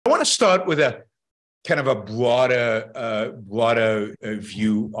want to start with a kind of a broader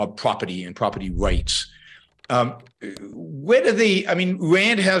view of property and property rights. Rand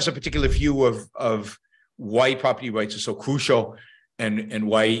has a particular view of why property rights are so crucial and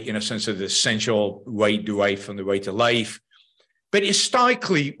why, in a sense, of the essential right derived from the right to life. But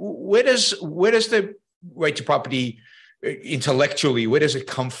historically, where does the right to property intellectually, where does it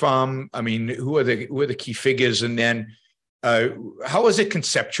come from? I mean, who are the key figures? And then how is it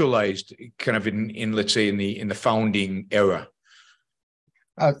conceptualized kind of in let's say, in the founding era?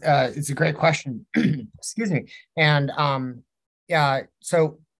 It's a great question. Excuse me. And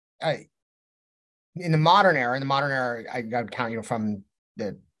so in the modern era, I would count, from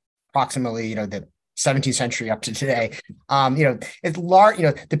the approximately, the 17th century up to today, it's large,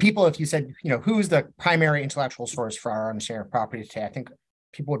 the people, if you said, who's the primary intellectual source for our understanding of property today, I think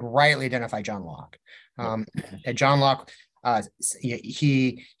people would rightly identify John Locke. And John Locke,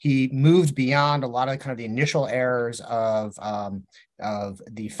 he moved beyond a lot of kind of the initial errors of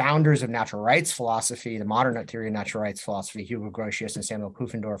the founders of natural rights philosophy, the modern theory of natural rights philosophy, Hugo Grotius and Samuel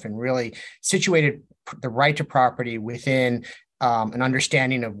Pufendorf, and really situated the right to property within an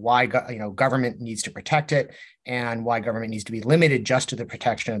understanding of why government needs to protect it and why government needs to be limited just to the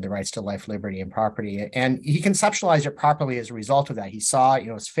protection of the rights to life, liberty, and property. And he conceptualized it properly as a result of that. He saw,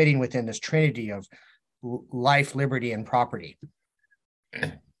 it's fitting within this trinity of life, liberty, and property.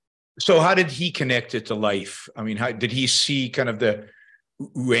 So how did he connect it to life? I mean, how did he see kind of the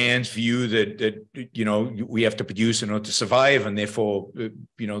Rand's view that we have to produce in order to survive, and therefore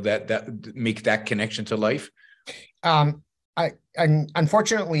that make that connection to life?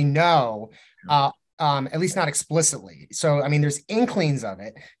 Unfortunately, no. At least not explicitly. So, I mean, there's inklings of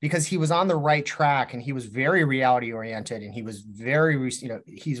it because he was on the right track and he was very reality oriented, and he was very,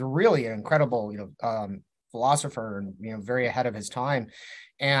 he's really an incredible, philosopher and, very ahead of his time.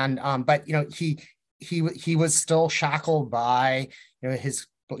 And, but, he was still shackled by, his,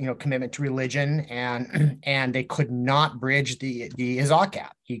 commitment to religion, and they could not bridge the Izod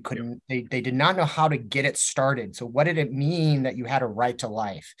gap. He couldn't, they did not know how to get it started. So what did it mean that you had a right to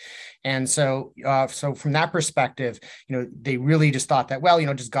life? And so, so from that perspective, they really just thought that, well,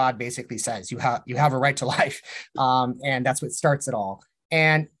 just God basically says you have a right to life. And that's what starts it all.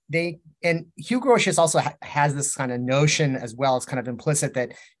 And Hugo Grotius also has this kind of notion as well. It's kind of implicit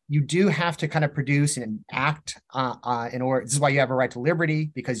that you do have to kind of produce and act in order. This is why you have a right to liberty,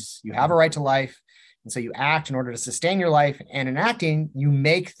 because you have a right to life. And so you act in order to sustain your life. And in acting, you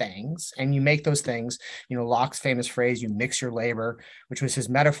make things, and you make those things, Locke's famous phrase, you mix your labor, which was his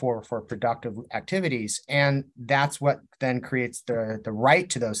metaphor for productive activities. And that's what then creates the right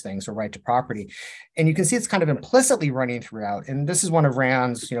to those things, or right to property. And you can see it's kind of implicitly running throughout. And this is one of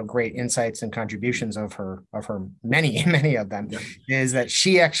Rand's, great insights and contributions of her many, many of them, is that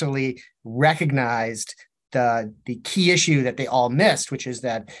she actually recognized the key issue that they all missed, which is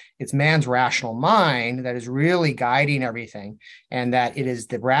that it's man's rational mind that is really guiding everything, and that it is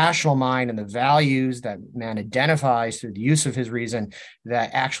the rational mind and the values that man identifies through the use of his reason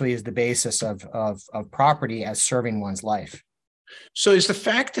that actually is the basis of property as serving one's life. So is the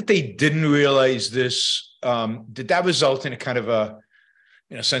fact that they didn't realize this, did that result in a kind of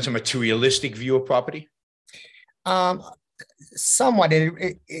in a sense, a materialistic view of property? Somewhat.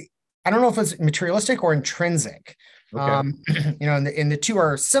 I don't know if it's materialistic or intrinsic. Okay. And the two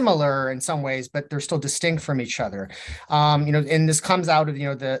are similar in some ways, but they're still distinct from each other. And this comes out of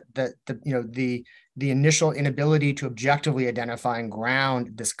the initial inability to objectively identify and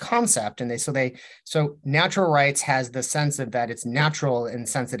ground this concept. And so natural rights has the sense of that it's natural in the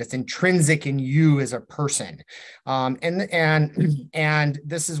sense that it's intrinsic in you as a person. And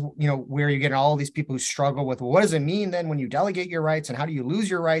this is, where you get all these people who struggle with, well, what does it mean then when you delegate your rights, and how do you lose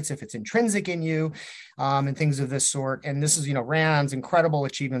your rights if it's intrinsic in you, and things of this sort. And this is, Rand's incredible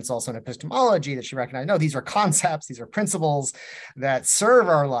achievements also in epistemology, that she recognized, no, these are concepts, these are principles that serve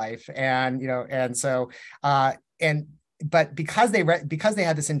our life. But because they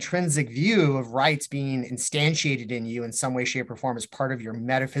had this intrinsic view of rights being instantiated in you in some way, shape, or form as part of your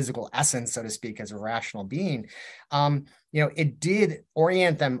metaphysical essence, so to speak, as a rational being, it did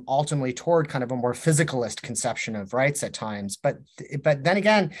orient them ultimately toward kind of a more physicalist conception of rights at times. But then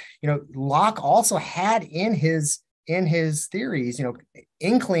again, Locke also had in his theories,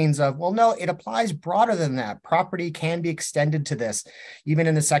 inklings of, well, no, it applies broader than that. Property can be extended to this. Even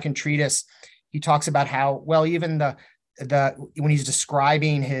in the second treatise, he talks about how, well, even when he's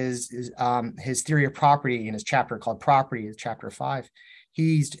describing his theory of property in his chapter called Property, chapter 5,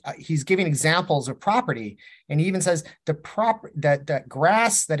 he's giving examples of property, and he even says that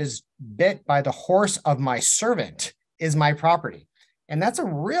grass that is bit by the horse of my servant is my property. And that's a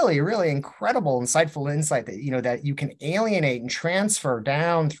really, really incredible, insightful insight that, that you can alienate and transfer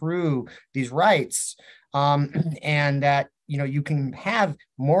down through these rights. And that, you can have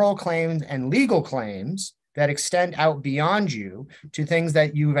moral claims and legal claims that extend out beyond you to things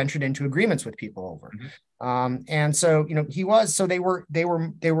that you've entered into agreements with people over. And so,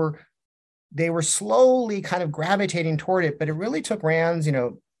 they were slowly kind of gravitating toward it, but it really took Rand's,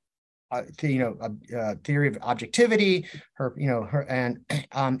 theory of objectivity,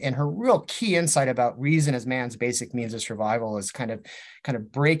 and her real key insight about reason as man's basic means of survival is kind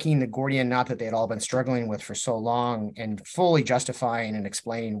of breaking the Gordian knot that they had all been struggling with for so long and fully justifying and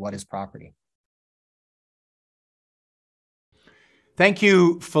explaining what is property. Thank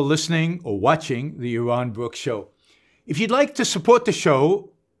you for listening or watching the Yaron Brook Show. If you'd like to support the show,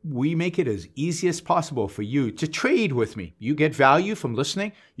 we make it as easy as possible for you to trade with me. You get value from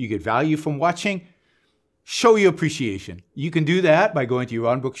listening. You get value from watching. Show your appreciation. You can do that by going to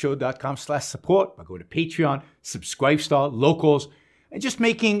yaronbrookshow.com/support, by going to Patreon, Subscribestar, Locals, and just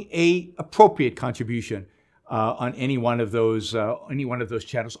making a appropriate contribution on any one of those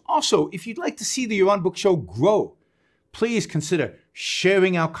channels. Also, if you'd like to see the Yaron Brook Show grow, please consider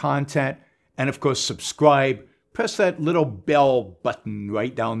sharing our content and, of course, subscribe. Press that little bell button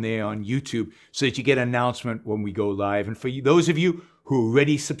right down there on YouTube so that you get an announcement when we go live. And for those of you who are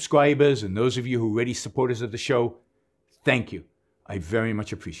already subscribers and those of you who are already supporters of the show, thank you. I very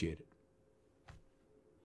much appreciate it.